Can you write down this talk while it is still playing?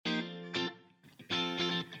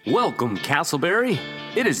Welcome, Castleberry.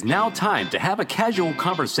 It is now time to have a casual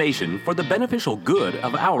conversation for the beneficial good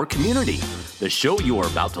of our community. The show you are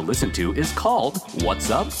about to listen to is called What's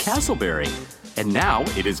Up, Castleberry? And now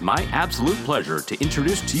it is my absolute pleasure to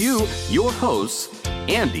introduce to you your hosts,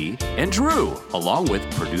 Andy and Drew, along with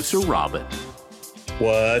producer Robin.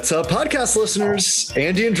 What's up, podcast listeners?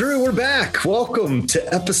 Andy and Drew, we're back. Welcome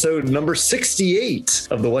to episode number 68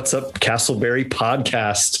 of the What's Up Castleberry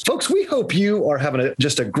podcast. Folks, we hope you are having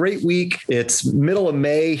just a great week. It's middle of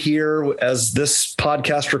May here as this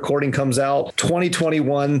podcast recording comes out.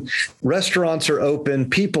 2021, restaurants are open.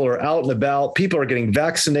 People are out and about. People are getting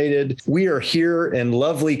vaccinated. We are here in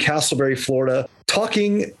lovely Castleberry, Florida,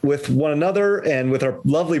 talking with one another and with our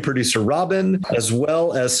lovely producer, Robin, as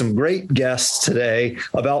well as some great guests today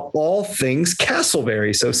about all things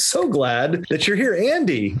Castleberry. So glad that you're here.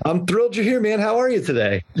 Andy, I'm thrilled you're here, man. How are you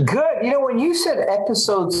today? Good. You know, when you said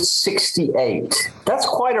episode 68, that's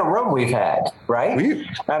quite a run we've had, right? We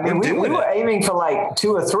were aiming for like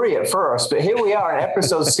 2 or 3 at first, but here we are in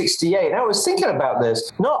episode 68. And I was thinking about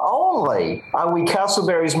this. Not only are we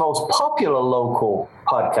Castleberry's most popular local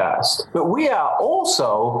podcast, but we are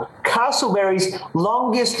also Castleberry's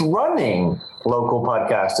longest running local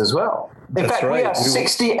podcast as well. In fact, we are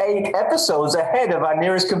 68 episodes ahead of our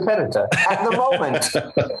nearest competitor at the moment.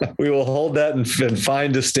 We will hold that in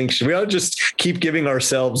fine distinction. We ought to just keep giving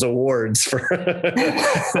ourselves awards for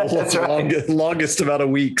longest amount of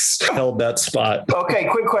weeks held that spot. Okay,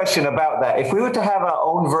 quick question about that. If we were to have our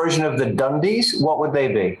own version of the Dundies, what would they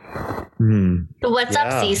be? The What's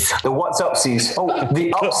Upsies. The What's Upsies. Oh,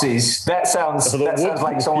 the Upsies. That sounds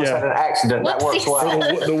like someone's had an accident. Whoopsies. That works well.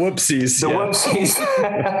 The whoopsies. The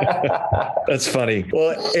whoopsies. That's funny.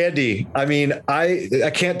 Well, Andy, I mean,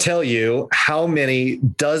 I can't tell you how many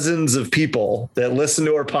dozens of people that listen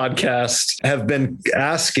to our podcast have been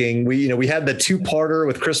asking. We had the 2-parter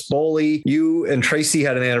with Chris Boley. You and Tracy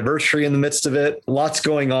had an anniversary in the midst of it. Lots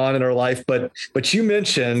going on in our life, but you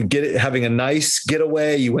mentioned having a nice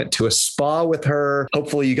getaway. You went to a spa with her.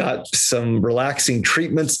 Hopefully you got some relaxing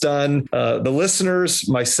treatments done. The listeners,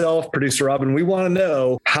 myself, producer Robin, we want to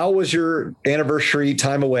know, how was your anniversary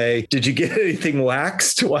time away? Did you get anything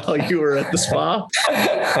waxed while you were at the spa?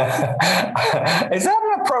 Is that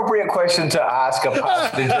an appropriate question to ask a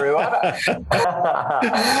pastor, Drew?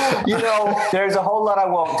 There's a whole lot I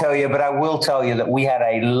won't tell you, but I will tell you that we had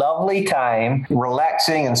a lovely time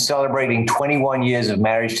relaxing and celebrating 21 years of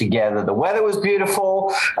marriage together. The weather was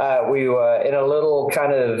beautiful. We were in a little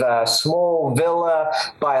kind of small villa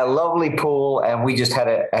by a lovely pool, and we just had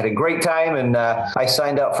a great time. And I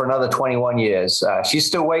signed up for another 21 years. She's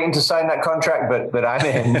still waiting to sign that contract, but I'm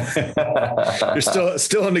in. You're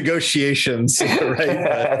still in negotiations, right?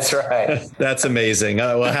 That's right. That's amazing.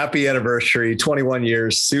 Well, happy anniversary, 21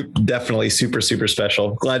 years. Definitely super, super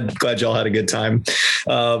special. Glad y'all had a good time.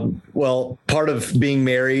 Well, part of being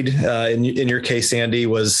married, in your case, Andy,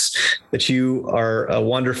 was that you are a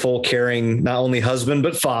wonderful, caring, not only husband,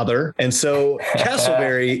 but father. And so,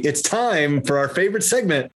 Castleberry, it's time for our favorite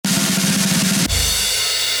segment,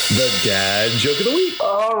 the Dad Joke of the Week.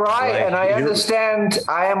 All right. And I understand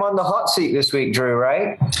I am on the hot seat this week, Drew,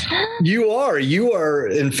 right? You are,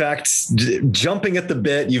 in fact, jumping at the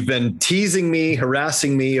bit. You've been teasing me,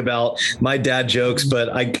 harassing me about my dad jokes, but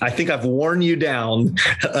I think I've worn you down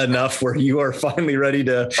enough where you are finally ready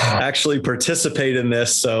to actually participate in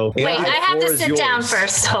this. So wait, I have to sit down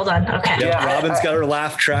first. Hold on. Okay. Yeah, Robin's got her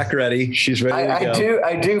laugh track ready. She's ready to go.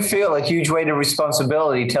 I do feel a huge weight of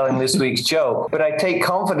responsibility telling this week's joke, but I take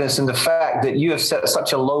confidence in the fact that you have set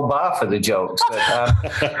such a low bar for the jokes that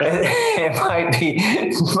it might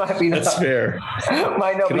be that's fair.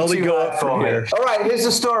 Might not be too hard for me. All right, here's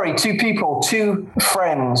the story. 2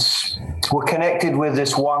 friends were connected with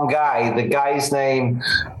this one guy. The guy's name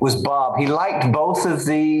was Bob. He liked both of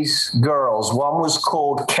these girls. One was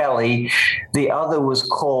called Kelly. The other was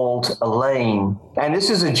called Elaine. And this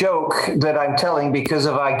is a joke that I'm telling because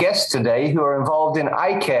of our guests today who are involved in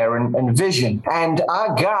eye care and vision. And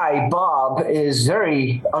our guy, Bob, is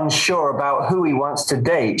very unsure about who he wants to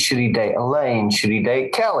date. Should he date Elaine? Should he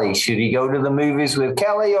date Kelly? Should he go to the movies with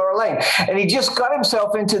Kelly or Elaine? And he just got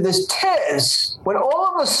himself into this tears when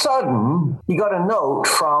all of a sudden he got a note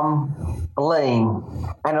from Elaine.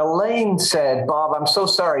 And Elaine said, Bob, I'm so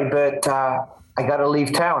sorry, but I got to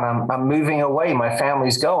leave town. I'm moving away. My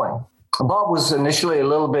family's going. Bob was initially a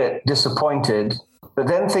little bit disappointed, but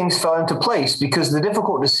then things fell into place because the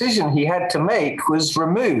difficult decision he had to make was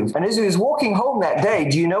removed. And as he was walking home that day,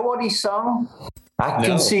 do you know what he sung? I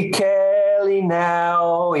can see Kelly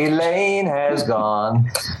now, Elaine has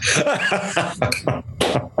gone.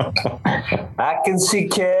 I can see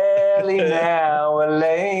Kelly early now,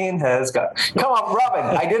 Elaine has got. Come on,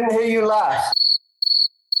 Robin. I didn't hear you laugh.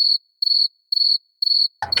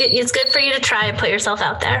 It's good for you to try and put yourself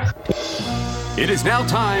out there. It is now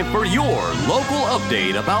time for your local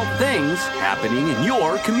update about things happening in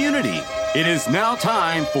your community. It is now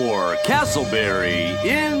time for Castleberry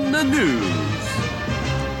in the News.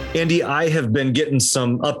 Andy, I have been getting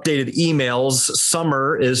some updated emails.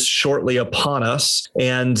 Summer is shortly upon us.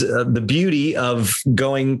 And the beauty of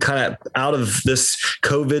going kind of out of this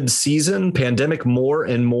COVID season, pandemic more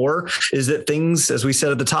and more, is that things, as we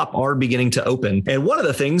said at the top, are beginning to open. And one of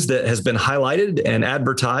the things that has been highlighted and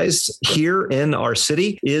advertised here in our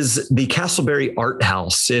city is the Castleberry Art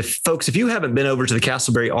House. If you haven't been over to the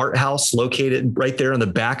Castleberry Art House, located right there on the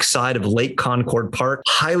backside of Lake Concord Park,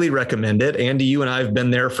 highly recommend it. Andy, you and I have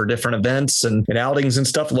been there for different events and outings and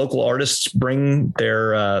stuff. Local artists bring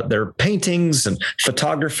their paintings and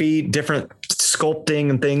photography, different sculpting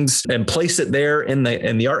and things, and place it there in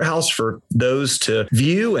the art house for those to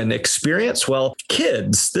view and experience. Well,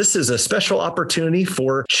 kids, this is a special opportunity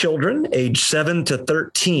for children age 7 to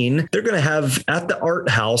 13. They're going to have at the art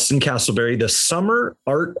house in Castleberry the Summer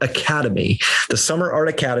Art Academy,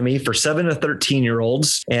 for 7 to 13 year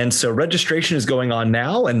olds. And so registration is going on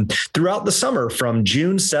now and throughout the summer from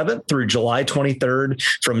June 7th through July 23rd,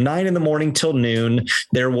 from 9 in the morning till noon,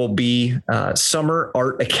 there will be Summer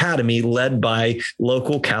Art Academy led by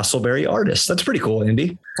local Castleberry artists. That's pretty cool,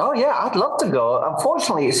 Andy. Oh, yeah, I'd love to go.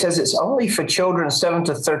 Unfortunately, it says it's only for children 7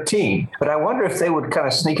 to 13, but I wonder if they would kind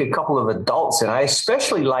of sneak a couple of adults in. I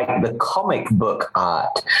especially like the comic book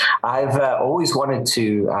art. I've always wanted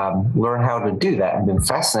to learn how to do that and been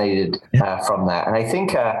fascinated from that. And I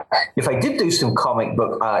think if I did do some comic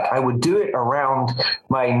book art, I would do it around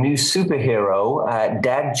my new superhero,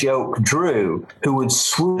 Dad Joke Drew, who would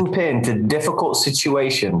swoop into difficult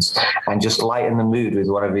situations and just lighten the mood with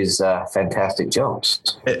one of his fantastic jokes.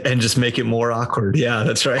 And just make it more awkward. Yeah,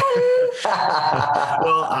 that's right.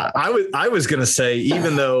 Well, I was going to say,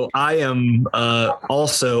 even though I am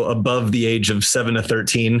also above the age of 7 to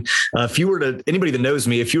 13, anybody that knows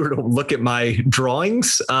me, if you were to look at my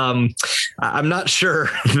drawings, I'm not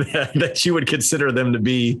sure that you would consider them to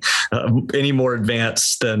be any more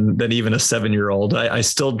advanced than even a 7-year-old. I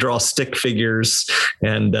still draw stick figures,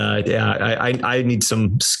 and I need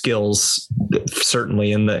some skills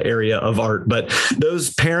certainly in the area of art. But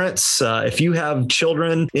those parents, if you have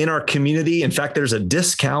children in our community, in fact, there's a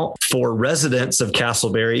discount for residents of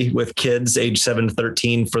Castleberry with kids age 7 to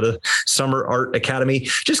 13 for the Summer Art Academy.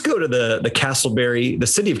 Just go to the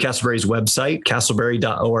city of Castleberry's website,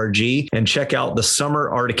 castleberry.org, and check out the Summer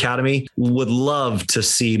Art Academy. Would love to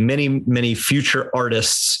see many, many future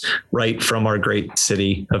artists right from our great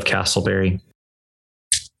city of Castleberry.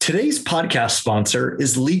 Today's podcast sponsor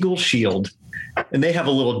is Legal Shield, and they have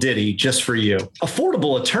a little ditty just for you.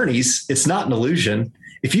 Affordable attorneys, it's not an illusion.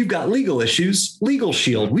 If you've got legal issues, Legal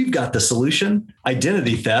Shield, we've got the solution.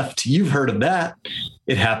 Identity theft, you've heard of that.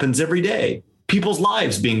 It happens every day. People's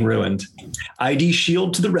lives being ruined. ID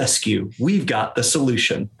Shield to the rescue. We've got the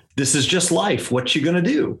solution. This is just life. What you going to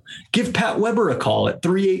do? Give Pat Weber a call at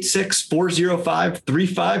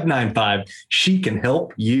 386-405-3595. She can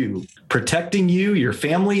help you. Protecting you, your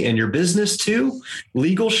family, and your business too.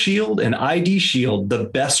 Legal Shield and ID Shield, the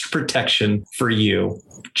best protection for you.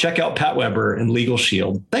 Check out Pat Weber and Legal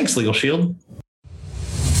Shield. Thanks, Legal Shield.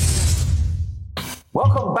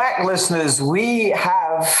 Welcome back, listeners. We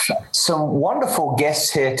have some wonderful guests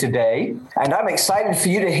here today, and I'm excited for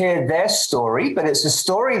you to hear their story, but it's a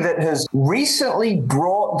story that has recently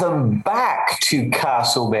brought them back to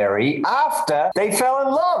Castleberry after they fell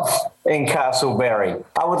in love in Castleberry.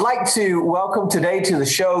 I would like to welcome today to the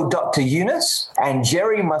show Dr. Eunice and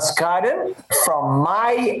Jerry Muscardin from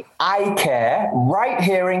My Eye Care right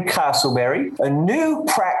here in Castleberry, a new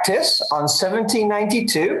practice on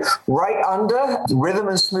 1792, right under Rhythm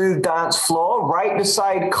and Smooth Dance Floor, right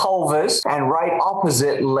beside Culver's and right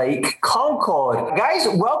opposite Lake Concord. Guys,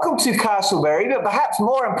 welcome to Castleberry, but perhaps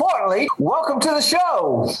more importantly, welcome to the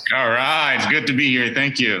show. All right. It's good to be here.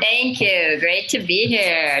 Thank you. Thank you. Great to be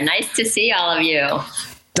here. Nice to see all of you.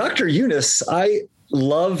 Dr. Eunice, I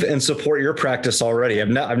love and support your practice already. I've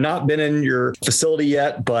not been in your facility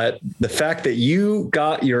yet, but the fact that you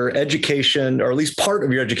got your education, or at least part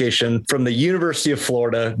of your education, from the University of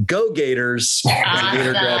Florida, go Gators,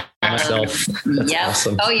 awesome. myself. That's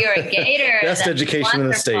awesome. Oh, you're a Gator. Best education in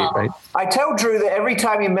the state, right? I tell Drew that every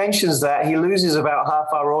time he mentions that, he loses about half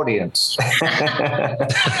our audience.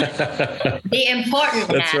 The important.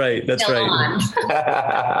 That's right. That's right.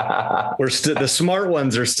 We're still, the smart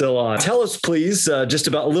ones are still on. Tell us, please, just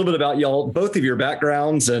about a little bit about y'all, both of your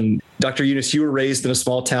backgrounds. And Dr. Eunice, you were raised in a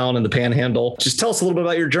small town in the Panhandle. Just tell us a little bit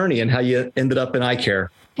about your journey and how you ended up in eye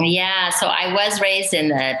care. Yeah, so I was raised in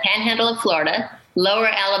the Panhandle of Florida, Lower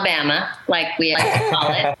Alabama, like we like to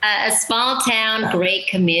call it. A small town, great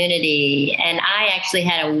community. And I actually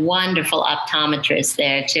had a wonderful optometrist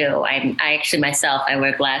there too. I actually myself, I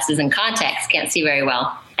wear glasses and contacts, can't see very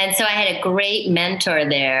well. And so I had a great mentor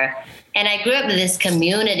there. And I grew up in this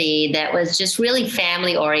community that was just really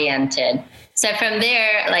family oriented. So from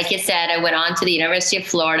there, like you said, I went on to the University of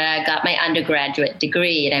Florida, got my undergraduate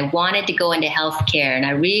degree, and I wanted to go into healthcare, and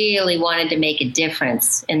I really wanted to make a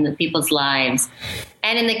difference in the people's lives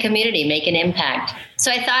and in the community, make an impact.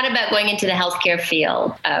 So I thought about going into the healthcare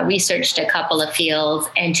field, researched a couple of fields,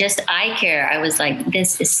 and just eye care. I was like,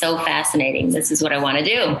 this is so fascinating. This is what I want to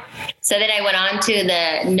do. So then I went on to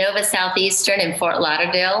the Nova Southeastern in Fort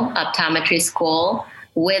Lauderdale Optometry School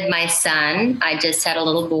with my son. I just had a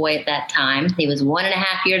little boy at that time. He was 1.5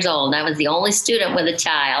 years old. I was the only student with a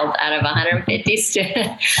child out of 150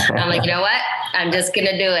 students. I'm like, you know what? I'm just going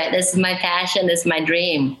to do it. This is my passion. This is my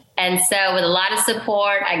dream. And so with a lot of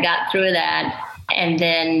support, I got through that. And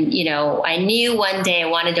then, you know, I knew one day I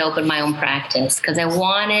wanted to open my own practice because I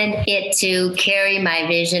wanted it to carry my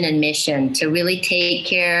vision and mission to really take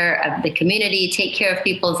care of the community, take care of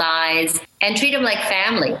people's eyes, and treat them like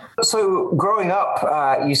family. So growing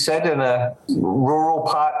up, you said in a rural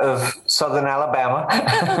part of southern Alabama,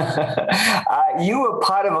 you were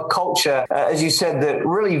part of a culture, as you said, that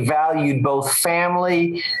really valued both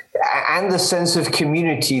family and the sense of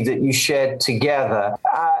community that you shared together.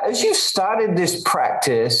 As you started this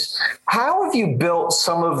practice, how have you built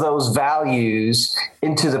some of those values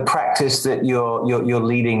into the practice that you're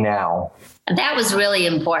leading now? That was really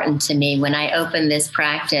important to me when I opened this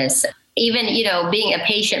practice. Even, you know, being a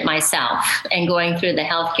patient myself and going through the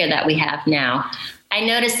healthcare that we have now, I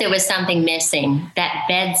noticed there was something missing, that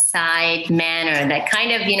bedside manner, that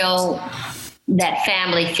kind of, you know, that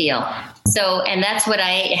family feel. So, and that's what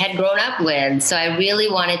I had grown up with. So I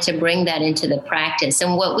really wanted to bring that into the practice.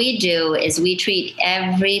 And what we do is we treat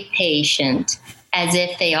every patient as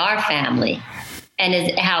if they are family, and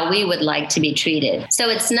is how we would like to be treated. So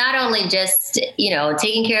it's not only just, you know,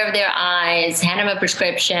 taking care of their eyes, hand them a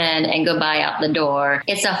prescription and go by out the door.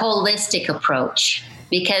 It's a holistic approach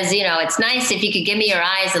because, you know, it's nice if you could give me your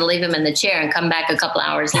eyes and leave them in the chair and come back a couple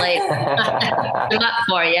hours later. I'm up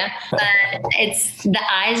for you. But it's the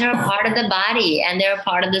eyes are a part of the body and they're a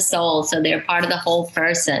part of the soul. So they're part of the whole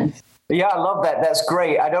person. Yeah, I love that. That's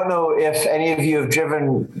great. I don't know if any of you have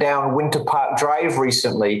driven down Winter Park Drive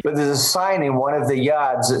recently, but there's a sign in one of the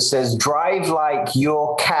yards that says, "Drive like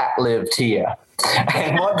your cat lived here."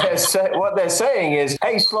 And what they're saying is,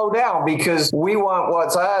 hey, slow down because we want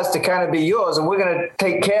what's ours to kind of be yours and we're going to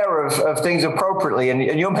take care of things appropriately. And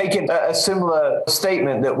you're making a similar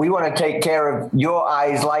statement that we want to take care of your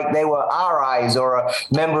eyes like they were our eyes or a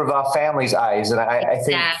member of our family's eyes. And I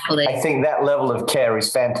think that level of care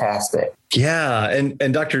is fantastic. Yeah.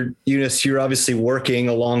 And Dr. Eunice, you're obviously working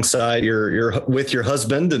alongside with your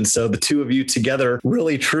husband. And so the two of you together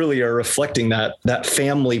really, truly are reflecting that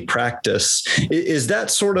family practice. Is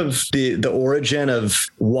that sort of the origin of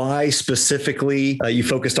why specifically you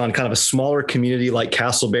focused on kind of a smaller community like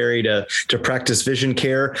Castleberry to practice vision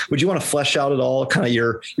care? Would you want to flesh out at all kind of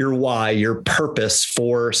your why, your purpose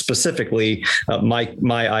for specifically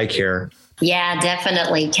my eye care? Yeah,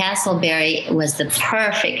 definitely. Castleberry was the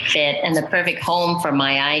perfect fit and the perfect home for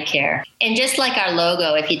my eye care. And just like our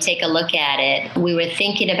logo, if you take a look at it, we were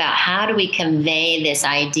thinking about how do we convey this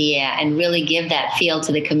idea and really give that feel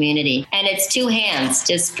to the community. And it's two hands,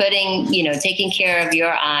 just putting, you know, taking care of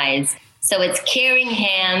your eyes. So it's caring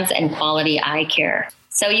hands and quality eye care.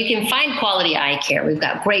 So you can find quality eye care. We've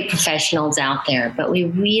got great professionals out there, but we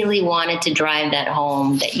really wanted to drive that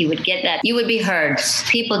home, that you would get that, you would be heard.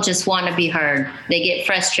 People just want to be heard. They get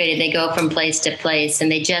frustrated. They go from place to place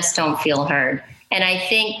and they just don't feel heard. And I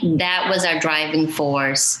think that was our driving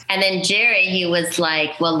force. And then Jerry, he was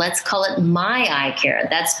like, well, let's call it my eye care.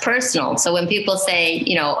 That's personal. So when people say,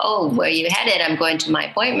 you know, oh, where you headed? I'm going to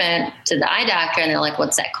my appointment to the eye doctor. And they're like,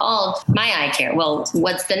 what's that called? My eye care. Well,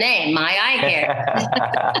 what's the name? My eye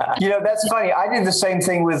care. You know, that's funny. I did the same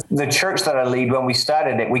thing with the church that I lead when we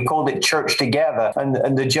started it. We called it Church Together.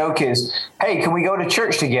 And the joke is, hey, can we go to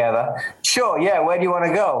church together? Sure. Yeah. Where do you want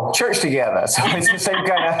to go? Church together. So it's the same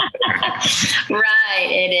kind of... Right,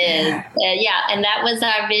 it is. Yeah, and that was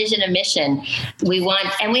our vision and mission. We wanted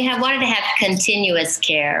to have continuous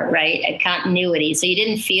care, right? A continuity. So you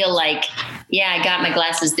didn't feel like, yeah, I got my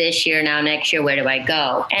glasses this year, now next year, where do I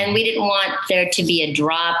go? And we didn't want there to be a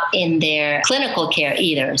drop in their clinical care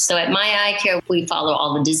either. So at My Eye Care, we follow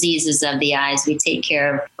all the diseases of the eyes. We take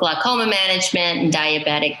care of glaucoma management and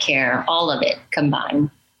diabetic care, all of it combined.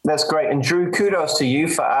 That's great. And Drew, kudos to you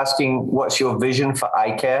for asking what's your vision for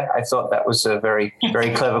eye care. I thought that was a very, very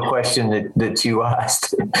clever question that you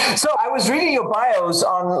asked. So I was reading your bios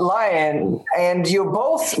online, and you're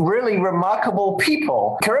both really remarkable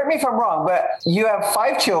people. Correct me if I'm wrong, but you have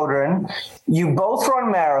 5 children. You both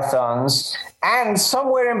run marathons, and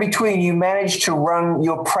somewhere in between you managed to run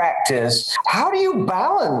your practice. How do you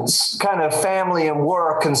balance kind of family and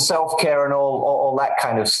work and self-care and all that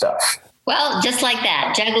kind of stuff? Well, just like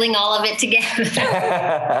that, juggling all of it together.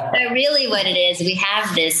 But really what it is, we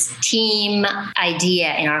have this team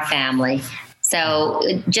idea in our family.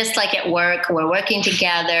 So just like at work, we're working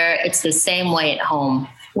together. It's the same way at home.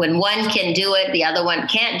 When one can do it, the other one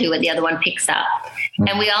can't do it, the other one picks up.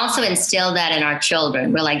 And we also instill that in our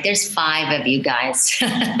children. We're like, there's 5 of you guys.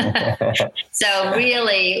 So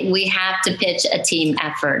really, we have to pitch a team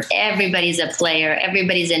effort. Everybody's a player.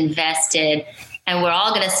 Everybody's invested. And we're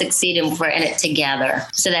all going to succeed if we're in it together.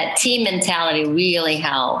 So that team mentality really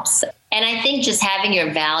helps. And I think just having your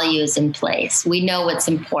values in place, we know what's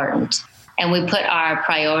important, and we put our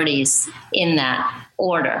priorities in that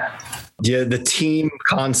order. Yeah, the team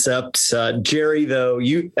concept. Jerry, though,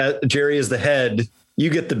 Jerry is the head. You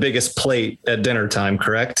get the biggest plate at dinner time,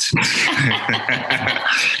 correct?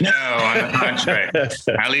 No, on the contrary.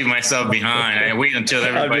 I leave myself behind. I wait until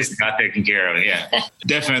everybody's got taken care of. Yeah,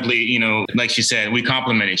 definitely. Like she said, we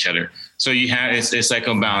complement each other. So it's like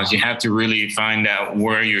a balance. You have to really find out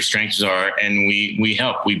where your strengths are, and we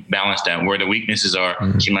help. We balance that. Where the weaknesses are,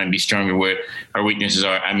 she might be stronger. Where her weaknesses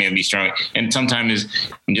are, I may be stronger. And sometimes it's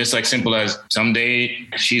just like simple as someday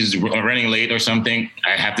she's running late or something.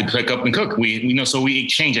 I have to pick up and cook. So we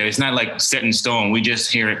exchange it. It's not like set in stone. We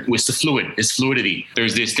just hear it. It's the fluid. It's fluidity.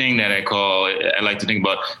 There's this thing that I like to think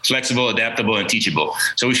about: flexible, adaptable, and teachable.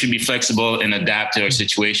 So we should be flexible and adapt to our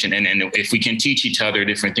situation. And if we can teach each other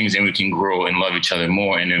different things, then we can grow and love each other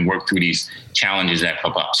more, and then work through these challenges that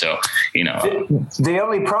pop up. So, the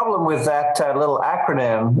only problem with that little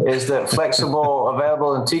acronym is that flexible,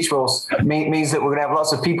 available, and teachable means that we're going to have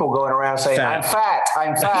lots of people going around saying, I'm fat.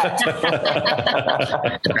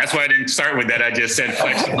 That's why I didn't start with that. I just said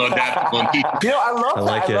flexible, adaptable, and teachable. I love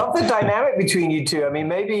that. I love the dynamic between you two. I mean,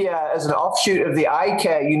 maybe as an offshoot of the eye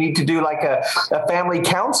care, you need to do like a family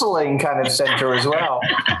counseling kind of center as well.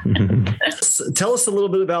 Tell us a little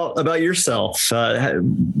bit about yourself.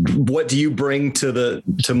 What do you bring to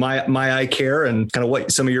my eye care, and kind of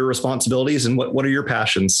what some of your responsibilities, and what are your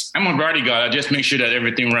passions? I'm a bodyguard. I just make sure that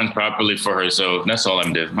everything runs properly for her. So that's all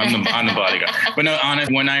I'm doing. I'm the bodyguard. But no,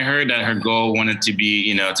 honest, when I heard that her goal wanted to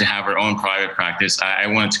be, to have her own private practice, I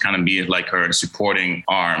wanted to kind of be like her supporting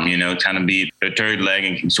arm, kind of be the third leg,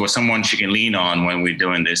 and so someone she can lean on when we're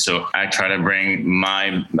doing this. So I try to bring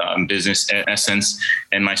my business essence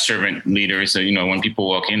and my servant leader. So, when people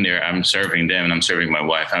walk in there, I'm serving them and I'm serving my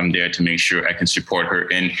wife. I'm there to make sure I can support her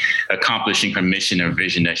in accomplishing her mission or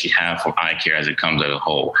vision that she has for eye care as it comes as a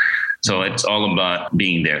whole. So it's all about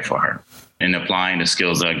being there for her and applying the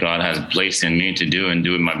skills that God has placed in me to do, and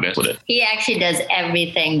doing my best with it. He actually does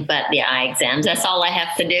everything but the eye exams. That's all I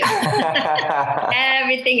have to do.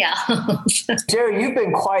 Everything else. Jerry, you've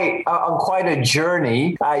been on quite a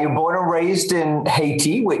journey. You're born and raised in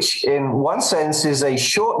Haiti, which in one sense is a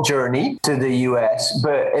short journey to the U.S.,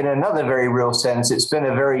 but in another very real sense, it's been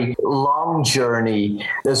a very long journey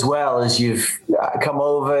as well. As you've come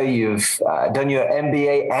over, you've done your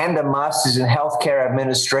MBA and a master's in healthcare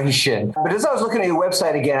administration. But as I was looking at your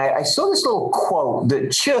website again, I saw this little quote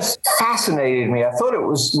that just fascinated me. I thought it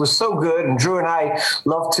was so good. And Drew and I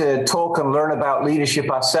love to talk and learn about leadership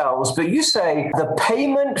ourselves. But you say the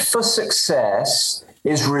payment for success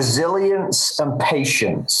is resilience and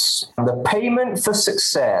patience. The payment for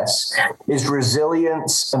success is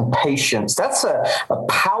resilience and patience. That's a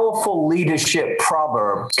powerful leadership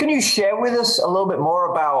proverb. Can you share with us a little bit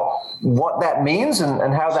more about what that means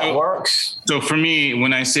and how that works? So for me,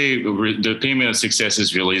 when I say the payment of success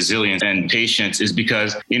is resilience and patience, is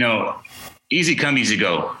because, easy come, easy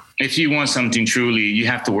go. If you want something truly, you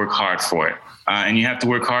have to work hard for it. and you have to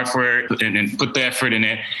work hard for it and put the effort in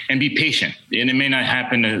it and be patient. And it may not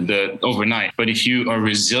happen overnight, but if you are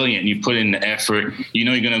resilient, you put in the effort, you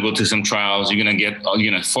know you're going to go through some trials, you're going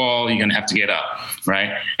to fall, you're going to have to get up,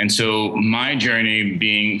 right? And so my journey,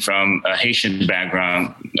 being from a Haitian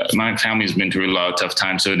background, my family's been through a lot of tough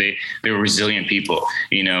times, so they were resilient people.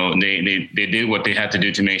 You know, they did what they had to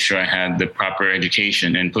do to make sure I had the proper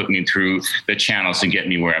education and put me through the channels to get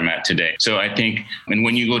me where I'm at today. So I think, and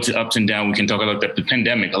when you go to ups and downs, we can talk about the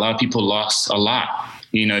pandemic. A lot of people lost a lot.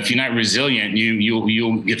 You know, if you're not resilient,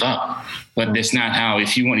 you'll give up. But that's not how.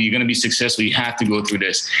 If you're going to be successful, you have to go through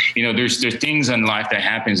this. You know, there's things in life that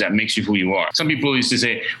happens that makes you who you are. Some people used to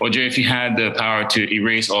say, well, Jay, if you had the power to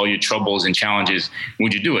erase all your troubles and challenges,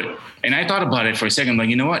 would you do it? And I thought about it for a second, like,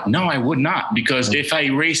 you know what? No, I would not. Because if I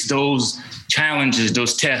erase those challenges,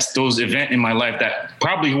 those tests, those events in my life that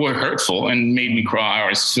probably were hurtful and made me cry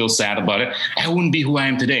or feel sad about it, I wouldn't be who I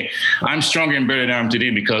am today. I'm stronger and better than I am today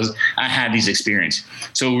because I had these experiences.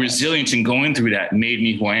 So resilience and going through that made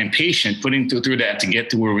me who I am. Patient, putting through that to get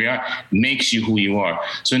to where we are makes you who you are.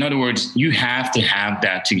 So in other words, you have to have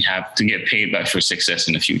that to get paid back for success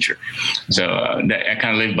in the future. So I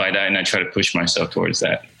kind of live by that, and I try to push myself towards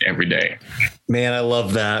that every day. Man, I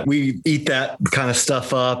love that. We eat that kind of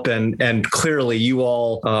stuff up, and clearly you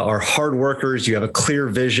all are hard workers. You have a clear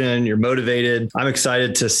vision. You're motivated. I'm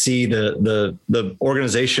excited to see the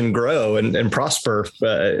organization grow and prosper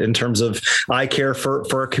in terms of eye care for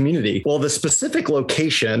our community. Well, the specific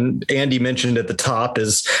location Andy mentioned at the top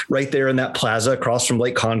is right there in that plaza across from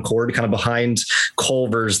Lake Concord, kind of behind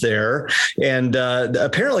Culver's there. And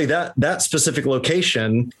apparently that specific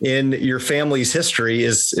location in your family's history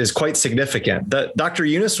is quite significant. Dr.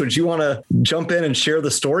 Eunice, would you want to jump in and share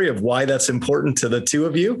the story of why that's important to the two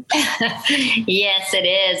of you? Yes, it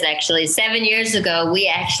is actually. 7 years ago, we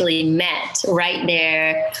actually met right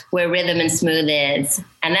there where Rhythm and Smooth is.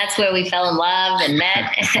 And that's where we fell in love and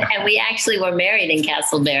met. And we actually were married in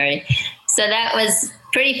Castleberry. So that was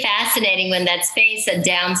pretty fascinating when that space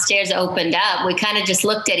downstairs opened up. We kind of just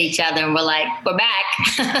looked at each other and we're like, we're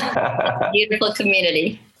back. Beautiful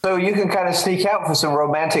community. So you can kind of sneak out for some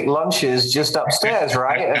romantic lunches just upstairs,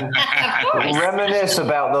 right? And reminisce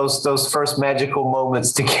about those first magical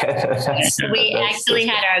moments together. We actually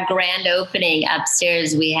had our grand opening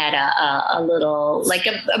upstairs. We had a little, like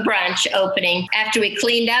a brunch opening. After we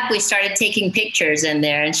cleaned up, we started taking pictures in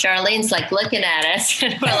there. And Charlene's like looking at us.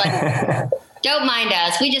 And we're like, don't mind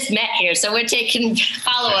us. We just met here, so we're taking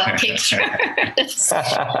follow-up pictures.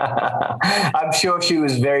 I'm sure she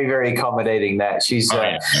was very, very accommodating. That she's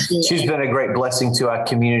been a great blessing to our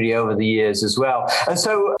community over the years as well. And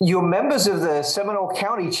so you're members of the Seminole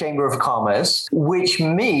County Chamber of Commerce, which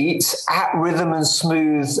meets at Rhythm and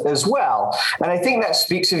Smooth as well. And I think that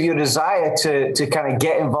speaks of your desire to kind of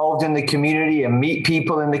get involved in the community and meet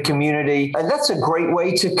people in the community. And that's a great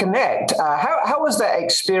way to connect. How has that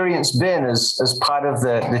experience been as part of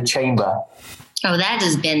the chamber? Oh, that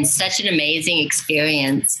has been such an amazing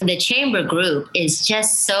experience. The chamber group is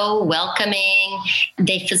just so welcoming.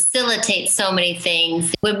 They facilitate so many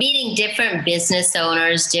things. We're meeting different business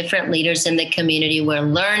owners, different leaders in the community. We're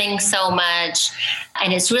learning so much,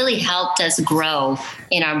 and it's really helped us grow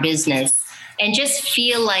in our business and just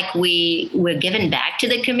feel like we're giving back to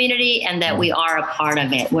the community and that we are a part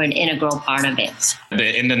of it. We're an integral part of it.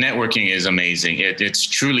 And the networking is amazing. It's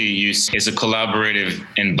truly it's a collaborative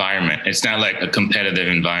environment. It's not like a competitive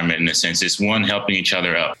environment in a sense. It's one helping each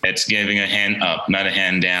other up. It's giving a hand up, not a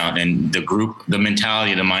hand down. And the group, the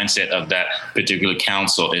mentality, the mindset of that particular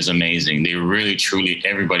council is amazing. They really, truly,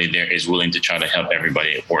 everybody there is willing to try to help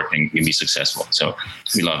everybody work and be successful. So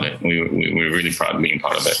we love it. We're really proud of being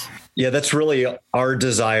part of it. Yeah, that's really our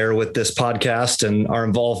desire with this podcast and our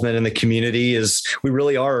involvement in the community is we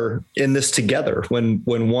really are in this together. When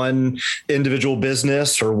one individual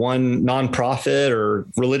business or one nonprofit or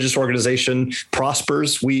religious organization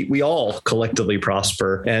prospers, we all collectively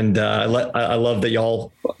prosper. And I love that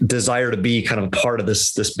y'all desire to be kind of a part of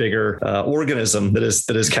this bigger organism that is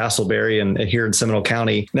Castleberry and here in Seminole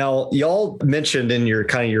County. Now, y'all mentioned in your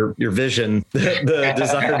vision the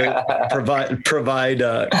desire to provide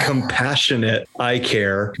compassionate eye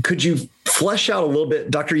care. Could you flesh out a little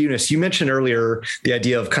bit, Dr. Eunice? You mentioned earlier the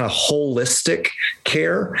idea of kind of holistic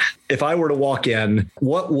care. If I were to walk in,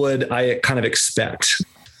 what would I kind of expect?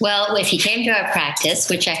 Well, if you came to our practice,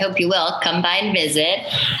 which I hope you will, come by and visit,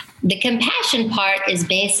 the compassion part is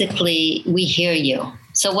basically we hear you.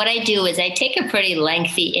 So what I do is I take a pretty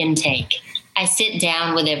lengthy intake. I sit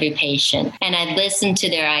down with every patient and I listen to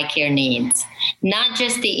their eye care needs, not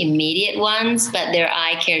just the immediate ones, but their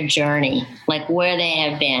eye care journey, like where they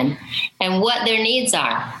have been and what their needs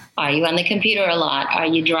are. Are you on the computer a lot? Are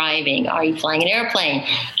you driving? Are you flying an airplane?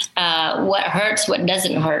 What hurts? What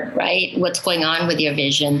doesn't hurt, right? What's going on with your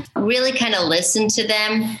vision? Really kind of listen to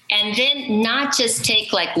them, and then not just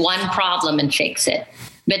take like one problem and fix it,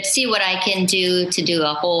 but see what I can do to do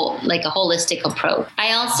a holistic approach. I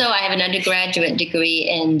have an undergraduate degree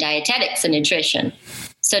in dietetics and nutrition.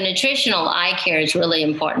 So nutritional eye care is really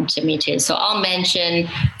important to me too. So I'll mention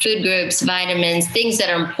food groups, vitamins, things that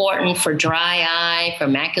are important for dry eye, for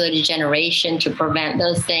macular degeneration, to prevent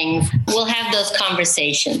those things. We'll have those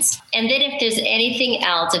conversations. And then if there's anything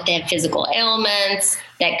else, if they have physical ailments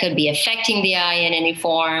that could be affecting the eye in any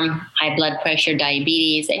form, high blood pressure,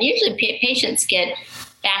 diabetes, and usually patients get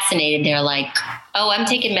fascinated. They're like, oh, I'm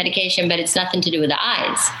taking medication, but it's nothing to do with the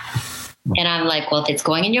eyes. And I'm like, well, if it's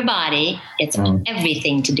going in your body, it's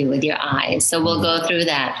everything to do with your eyes. So we'll go through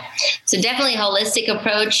that. So definitely a holistic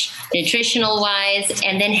approach, nutritional wise,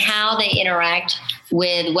 and then how they interact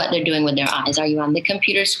with what they're doing with their eyes. Are you on the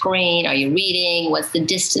computer screen? Are you reading? What's the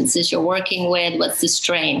distances you're working with? What's the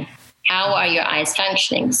strain? How are your eyes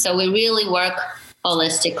functioning? So we really work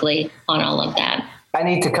holistically on all of that. I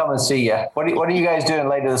need to come and see you. What are you guys doing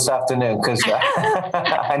later this afternoon? Because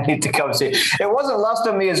I need to come see you. It wasn't lost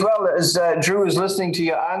on me as well as Drew was listening to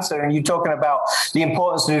your answer and you talking about the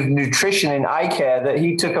importance of nutrition in eye care, that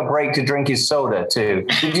he took a break to drink his soda too.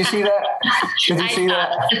 Did you see that? Did you see that?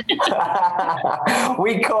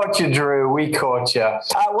 We caught you, Drew. We caught you.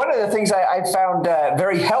 One of the things I found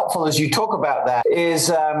very helpful as you talk about that is,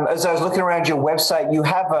 as I was looking around your website, you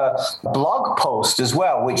have a blog post as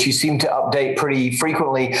well, which you seem to update pretty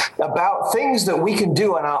frequently, about things that we can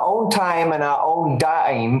do on our own time and our own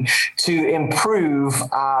dime to improve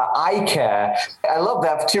our eye care. I love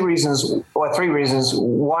that for three reasons.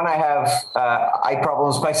 One, I have eye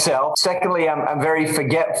problems myself. Secondly, I'm very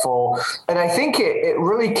forgetful. And I think it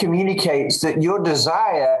really communicates that your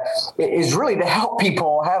desire is really to help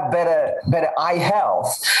people have better eye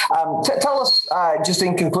health. Tell us, just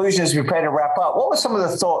in conclusion, as we prepare to wrap up, what were some of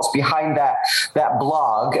the thoughts behind that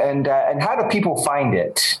blog, and how do people find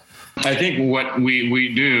it? I think what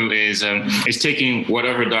we do is taking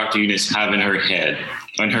whatever Dr. Eunice have in her head,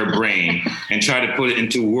 in her brain, and try to put it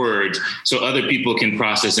into words so other people can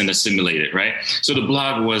process and assimilate it, right? So the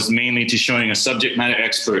blog was mainly to showing a subject matter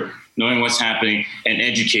expert knowing what's happening and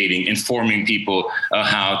educating, informing people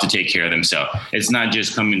how to take care of themselves. It's not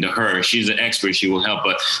just coming to her. She's an expert. She will help,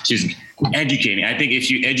 but she's educating. I think if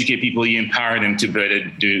you educate people, you empower them to better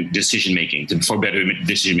do decision-making, for better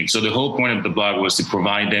decision-making. So the whole point of the blog was to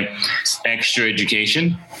provide them extra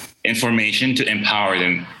education, information to empower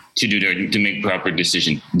them to make proper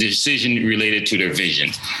decision related to their vision.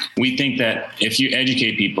 We think that if you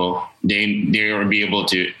educate people, they will be able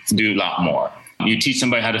to do a lot more. You teach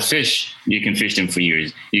somebody how to fish, you can fish them for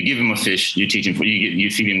years. You give them a fish, you teach them you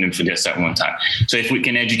feed them for just that one time. So if we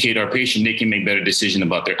can educate our patient, they can make better decisions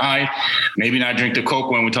about their eye. Maybe not drink the Coke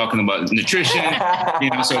when we're talking about nutrition,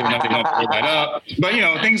 so we're not going to pull that up. But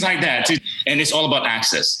things like that. And it's all about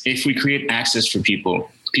access. If we create access for people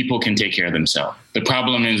can take care of themselves. The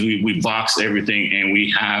problem is we box everything and we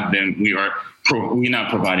have them. We're not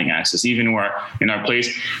providing access. Even in our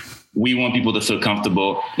place, we want people to feel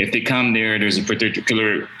comfortable. If they come there's a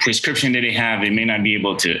particular prescription that they have, they may not be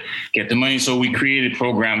able to get the money. So we created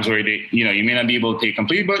programs where you may not be able to pay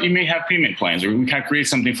completely, but you may have payment plans, or we can create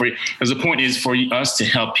something for you. Because the point is for us to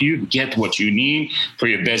help you get what you need for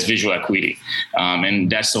your best visual acuity. And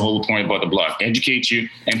that's the whole point about the blog. Educate you,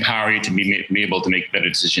 empower you to be able to make better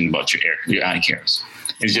decisions about your eye cares.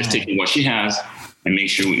 It's just taking what she has and make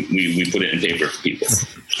sure we put it in paper for people.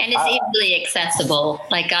 And it's easily accessible.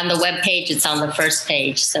 Like on the web page, it's on the first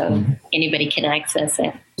page, so anybody can access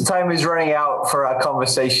it. Time is running out for our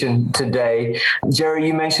conversation today. Jerry,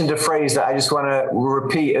 you mentioned a phrase that I just want to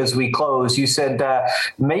repeat as we close. You said,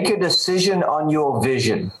 make a decision on your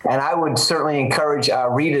vision. And I would certainly encourage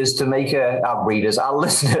our readers to our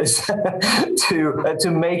listeners to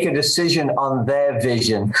make a decision on their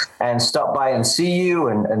vision and stop by and see you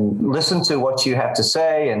and listen to what you have to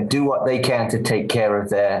say and do what they can to take care of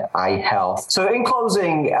their eye health. So in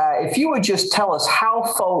closing, if you would just tell us how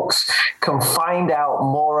folks can find out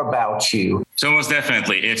more about you. So most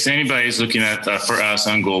definitely, if anybody's looking at for us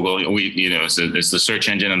on Google, it's the search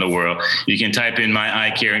engine in the world. You can type in My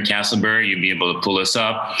Eye Care in Castleberry. You'll be able to pull us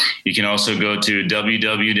up. You can also go to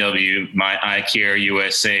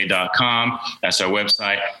www.myeyecareusa.com. That's our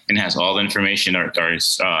website, and has all the information, our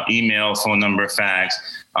email, phone number, fax,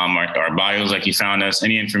 our bios, like you found us,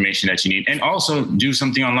 any information that you need. And also do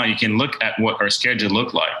something online. You can look at what our schedule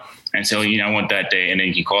look like. and say, I want that day. And then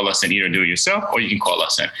you can call us and either do it yourself or you can call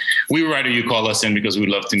us in. We would rather you call us in because we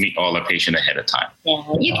love to meet all our patients ahead of time. Yeah,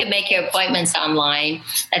 you can make your appointments online.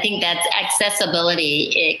 I think that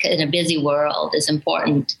accessibility in a busy world is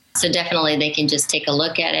important. So definitely they can just take a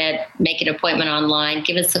look at it, make an appointment online,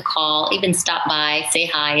 give us a call, even stop by, say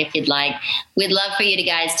hi if you'd like. We'd love for you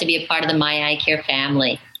guys to be a part of the My Eye Care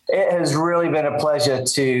family. It has really been a pleasure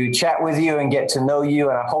to chat with you and get to know you.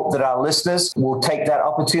 And I hope that our listeners will take that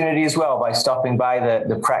opportunity as well by stopping by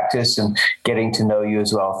the practice and getting to know you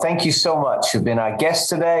as well. Thank you so much for being our guest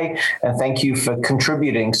today. And thank you for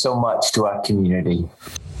contributing so much to our community.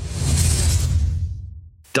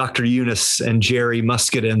 Dr. Eunice and Jerry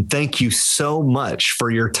Muscadin, thank you so much for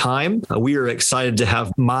your time. We are excited to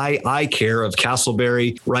have My Eye Care of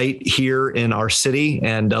Castleberry right here in our city,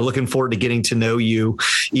 and looking forward to getting to know you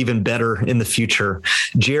even better in the future.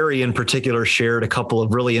 Jerry in particular shared a couple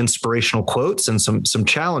of really inspirational quotes and some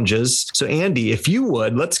challenges. So Andy, if you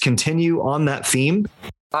would, let's continue on that theme.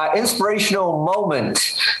 Inspirational moment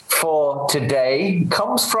for today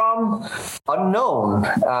comes from unknown.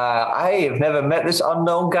 I have never met this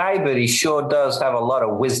unknown guy, but he sure does have a lot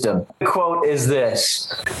of wisdom. The quote is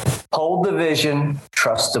this: hold the vision,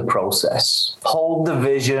 trust the process. Hold the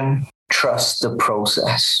vision, trust the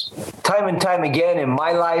process. Time and time again in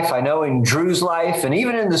my life, I know in Drew's life, and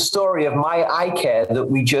even in the story of My Eye Care that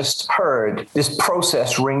we just heard, this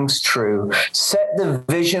process rings true. Set the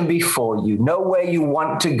vision before you. Know where you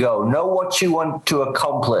want to go. Know what you want to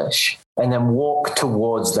accomplish. And then walk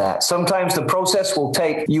towards that. Sometimes the process will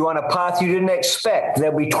take you on a path you didn't expect.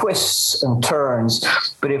 There'll be twists and turns.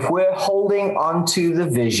 But if we're holding onto the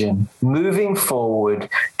vision, moving forward,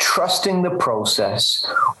 trusting the process,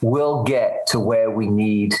 we'll get to where we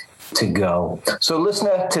need to go. So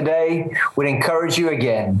listener, today would encourage you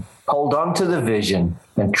again, hold on to the vision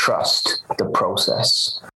and trust the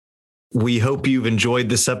process. We hope you've enjoyed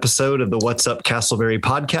this episode of the What's Up Castleberry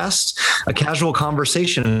podcast, a casual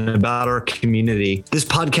conversation about our community. This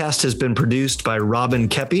podcast has been produced by Robin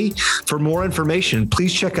Kepi. For more information,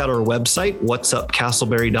 please check out our website,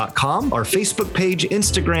 whatsupcastleberry.com, our Facebook page,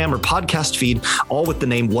 Instagram, or podcast feed, all with the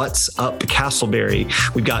name What's Up Castleberry.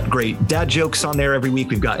 We've got great dad jokes on there every week.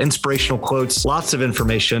 We've got inspirational quotes, lots of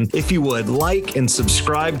information. If you would like and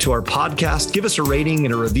subscribe to our podcast, give us a rating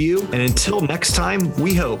and a review. And until next time,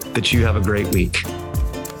 we hope that you have a great week.